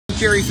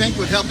Kerry, Fink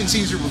with Helping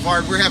Seniors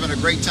Brevard. We're having a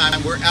great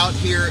time. We're out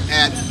here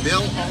at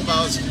Bill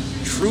Albaugh's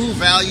True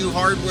Value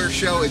Hardware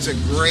Show. It's a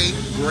great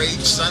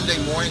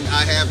Sunday morning.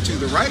 I have to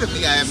the right of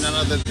me, I have none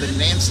other than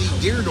Nancy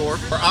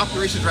Deardorff, our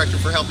Operations Director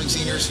for Helping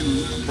Seniors,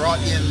 who brought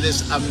in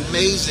this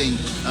amazing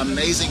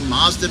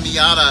Mazda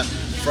Miata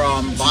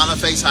from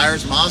Boniface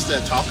Hires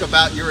Mazda. Talk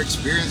about your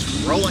experience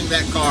rolling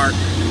that car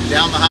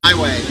down the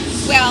highway.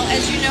 Well,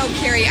 as you know,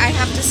 Kerry, I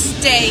have to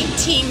stay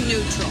team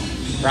neutral.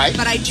 Right.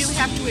 But I do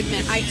have to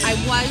admit, I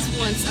was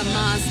once a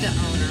Mazda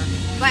owner,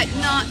 but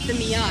not the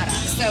Miata.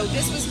 So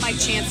this was my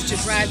chance to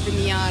drive the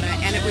Miata,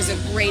 and it was a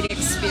great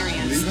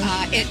experience.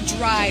 It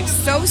drives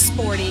so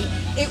sporty.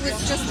 It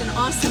was just an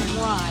awesome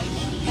ride,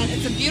 and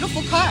it's a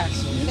beautiful car.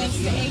 Thanks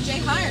to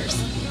AJ Hires.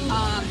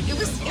 It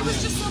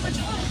was just so much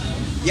fun.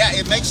 Yeah,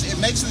 it makes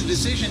the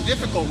decision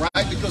difficult,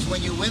 right? Because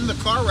when you win the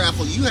car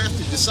raffle, you have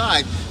to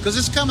decide, because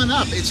it's coming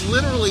up. It's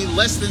literally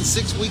less than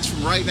 6 weeks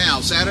from right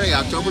now, Saturday,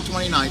 October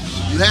 29th.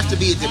 You have to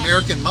be at the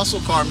American Muscle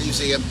Car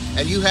Museum,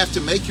 and you have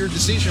to make your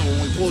decision when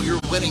we pull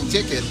your winning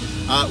ticket,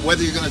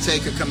 whether you're going to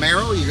take a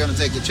Camaro, you're going to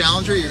take a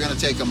Challenger, you're going to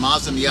take a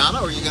Mazda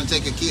Miata, or you're going to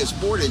take a Kia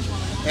Sportage.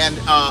 And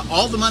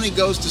all the money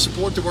goes to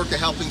support the work of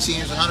Helping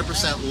Seniors,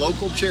 100%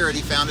 local charity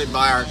founded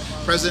by our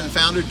president and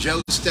founder, Joe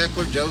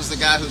Steckler. Joe's the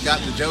guy who got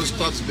the Joe's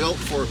Clubs built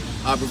for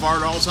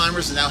Brevard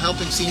Alzheimer's, and now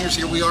Helping Seniors.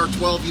 Here we are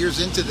 12 years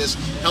into this,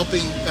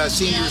 helping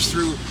seniors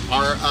through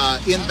our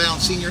inbound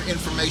senior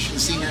information,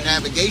 senior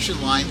navigation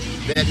line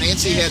that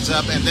Nancy heads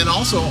up, and then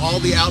also all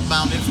the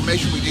outbound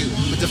information we do.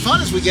 But the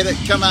fun is we get to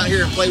come out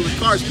here and play with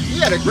cars. We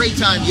had a great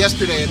time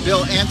yesterday at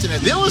Bill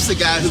Antonetz. Bill is the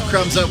guy who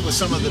comes up with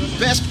some of the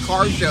best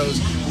car shows.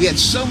 We had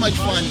so much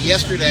fun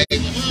yesterday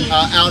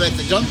out at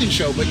the Dunkin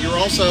show, but you're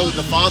also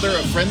the father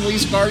of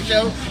Friendly's car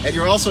show, and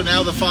you're also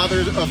now the father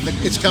of the,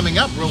 it's coming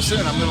up real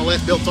soon, I'm going to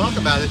let Bill talk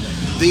about it,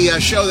 the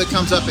show that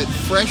comes up at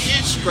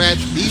Fresh Scratch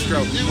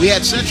Bistro. We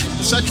had such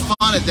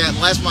fun at that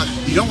last month.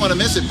 You don't want to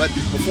miss it. But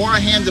before I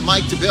hand the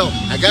mic to Bill,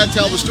 I got to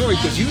tell the story,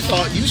 because you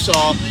thought you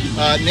saw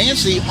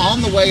Nancy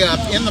on the way up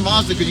in the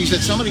Mazda, because you said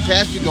somebody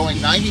passed you going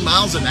 90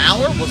 miles an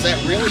hour. Was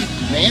that really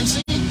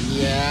Nancy?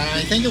 Yeah,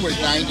 I think it was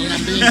 90.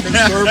 I'm being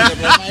conservative.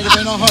 It might have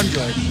been 100.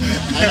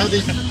 I know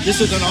this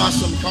is an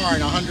awesome car,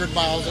 and 100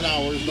 miles an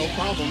hour is no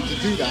problem to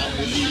do that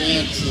with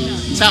Nancy.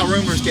 That's how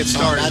rumors get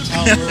started. That's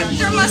how rumors.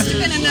 There must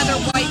have been another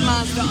white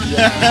Mazda on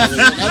there. Yeah,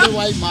 there's another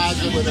white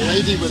Mazda with a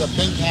lady with a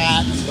pink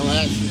hat.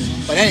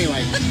 But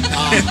anyway,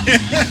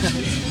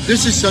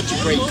 this is such a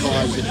great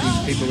cause that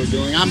these people are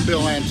doing. I'm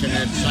Bill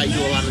Antonetz. I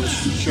do a lot of the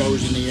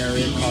shows in the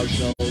area, car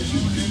shows.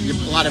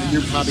 A lot of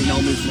you probably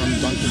know me from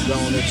Dunkin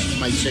Donuts,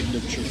 my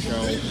signature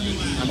show.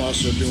 I'm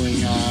also doing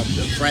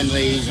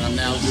Friendlies, and I'm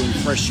now doing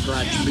Fresh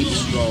Scratch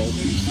Bistro.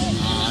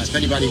 If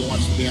anybody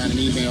wants to be on an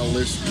email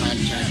list,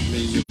 contact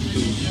me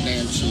through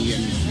Nancy,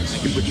 and I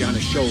can put you on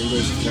a show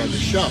list for other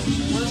shows.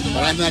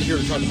 But I'm not here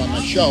to talk about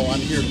my show.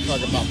 I'm here to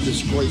talk about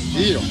this great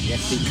deal,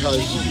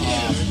 because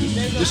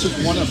this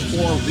is one of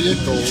 4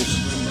 vehicles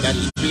that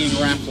is being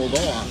raffled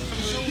off,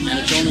 and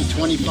it's only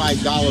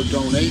 $25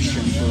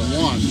 donation for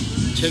one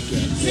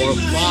ticket, or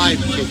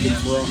 5 tickets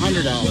for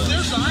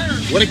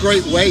 $100. What a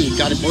great way. You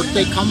got a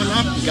birthday coming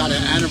up, you got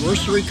an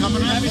anniversary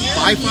coming up,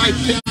 buy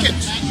 5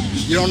 tickets.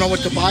 You don't know what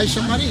to buy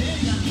somebody?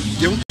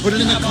 You put it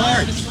in the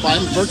card. Buy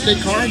them a birthday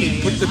card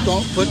and put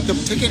the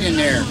ticket in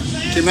there.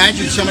 Can you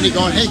imagine somebody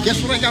going, hey,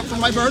 guess what I got for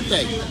my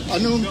birthday? A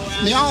new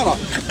Miata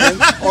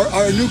or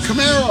a new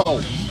Camaro.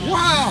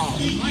 Wow!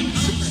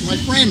 My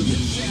friend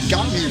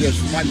got me this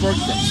for my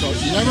birthday. So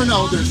you never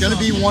know, there's going to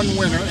be one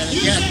winner. And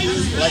again,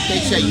 like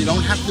they say, you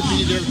don't have to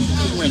be there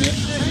to win it.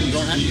 You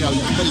don't have,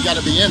 but you got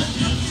to be in it.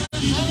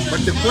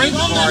 But the great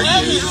part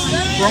is,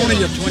 for only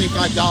a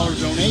 $25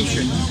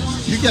 donation,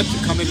 you get to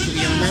come into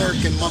the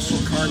American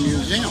Muscle Car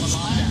Museum.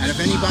 And if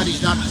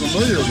anybody's not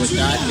familiar with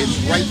that, it's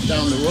right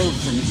down the road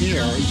from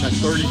here. It's at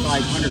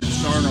 3500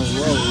 Sarno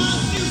Road.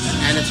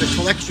 And it's a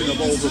collection of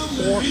over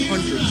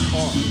 400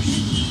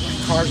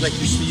 cars like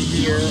you see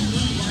here,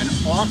 and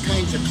all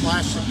kinds of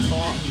classic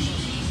cars.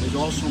 There's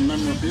also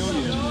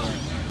memorabilia in there.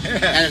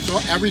 And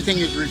everything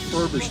is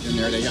refurbished in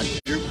there. They got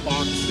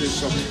jukeboxes.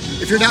 So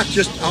if you're not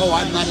just, oh,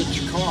 I'm not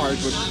into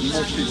cars, but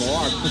most people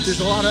are, but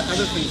there's a lot of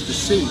other things to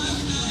see.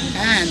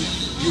 And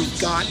you've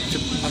got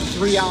a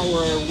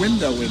 3-hour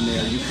window in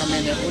there. You come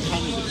in at, what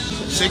time is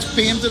it? 6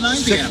 p.m. to 9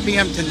 p.m. 6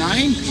 p.m. to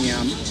 9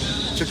 p.m.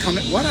 to come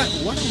in. What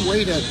a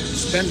way to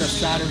spend a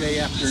Saturday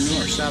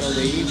afternoon or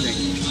Saturday evening.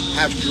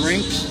 Have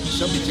drinks,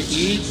 something to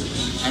eat,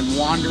 and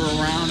wander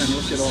around and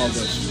look at all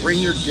this. Bring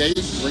your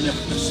date, bring a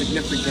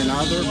significant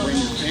other, bring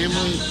your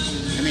family.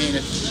 I mean,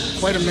 it's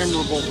quite a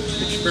memorable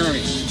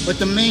experience. But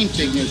the main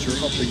thing is you're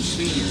helping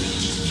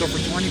seniors. So for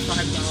 $25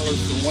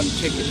 for one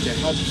ticket to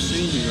help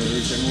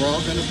seniors, and we're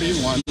all going to be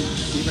one,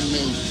 even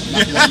me.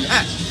 I'm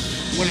not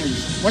one yet.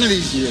 One of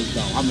these years,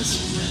 though, I'm a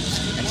senior.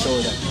 And so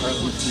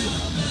are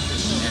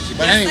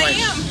But anyway,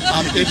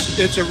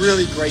 it's a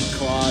really great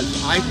cause.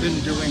 I've been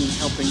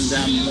helping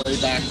them way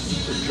back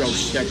with Joe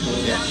Steckler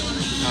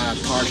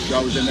car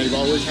shows, and they've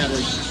always had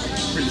a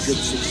pretty good,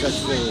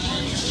 successful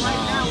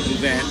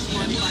event,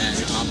 and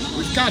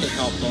we've got to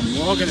help them.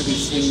 We're all going to be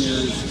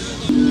seniors,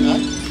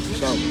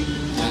 so I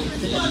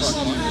think I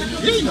talked more.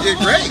 You did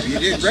great. You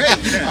did great.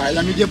 All right,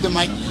 let me give the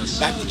mic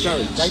back to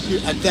Kerry. Thank you,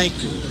 and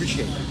thank you.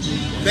 Appreciate it.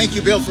 Thank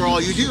you, Bill, for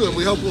all you do, and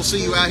we hope we'll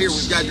see you out here.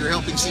 We've got your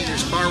Helping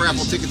Seniors car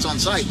raffle tickets on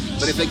site,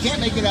 but if they can't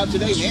make it out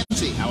today,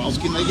 Nancy, how else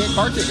can they get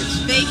car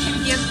tickets? They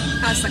can give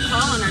us a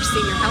call on our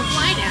senior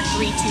helpline at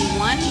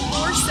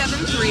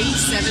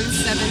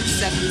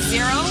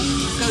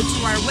 321-473-7770. Go to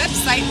our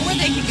website, or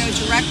they can go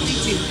directly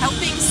to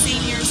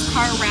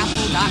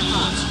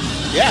helpingseniorscarraffle.com.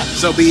 Yeah,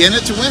 so be in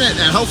it to win it,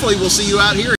 and hopefully we'll see you out here.